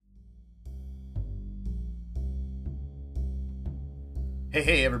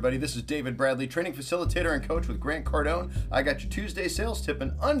Hey everybody, this is David Bradley, training facilitator and coach with Grant Cardone. I got your Tuesday sales tip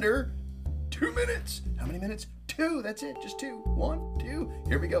in under 2 minutes. How many minutes? 2, that's it, just 2. 1, 2,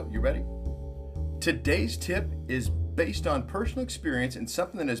 here we go, you ready? Today's tip is based on personal experience and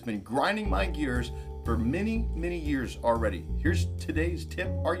something that has been grinding my gears for many years already. Here's today's tip,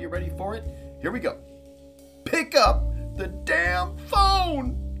 are you ready for it? Here we go. Pick up the damn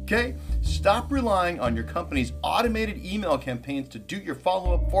phone! Okay? Stop relying on your company's automated email campaigns to do your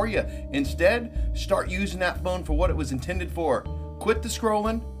follow-up for you. Instead, start using that phone for what it was intended for. Quit the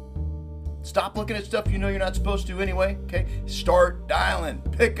scrolling. Stop looking at stuff you know you're not supposed to anyway. Okay? Start dialing.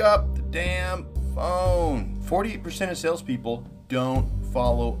 Pick up the damn phone. 48% of salespeople don't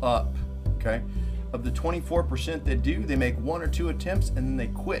follow up. Okay? Of the 24% that do, they make 1 or 2 attempts and then they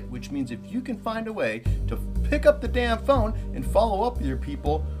quit, which means if you can find a way to pick up the damn phone and follow up with your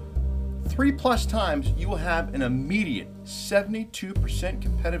people 3+ times, you will have an immediate 72%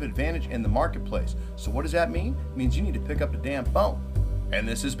 competitive advantage in the marketplace. So what does that mean? It means you need to pick up the damn phone. And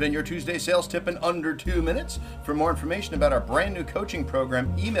this has been your Tuesday sales tip in under 2 minutes. For more information about our brand new coaching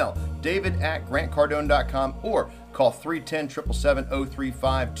program, email david@grantcardone.com or call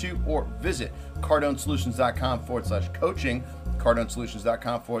 310-777-0352 or visit cardonesolutions.com/coaching,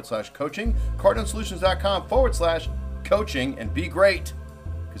 cardonesolutions.com/coaching, cardonesolutions.com/coaching, and be great,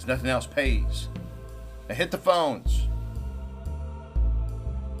 because nothing else pays. Now hit the phones.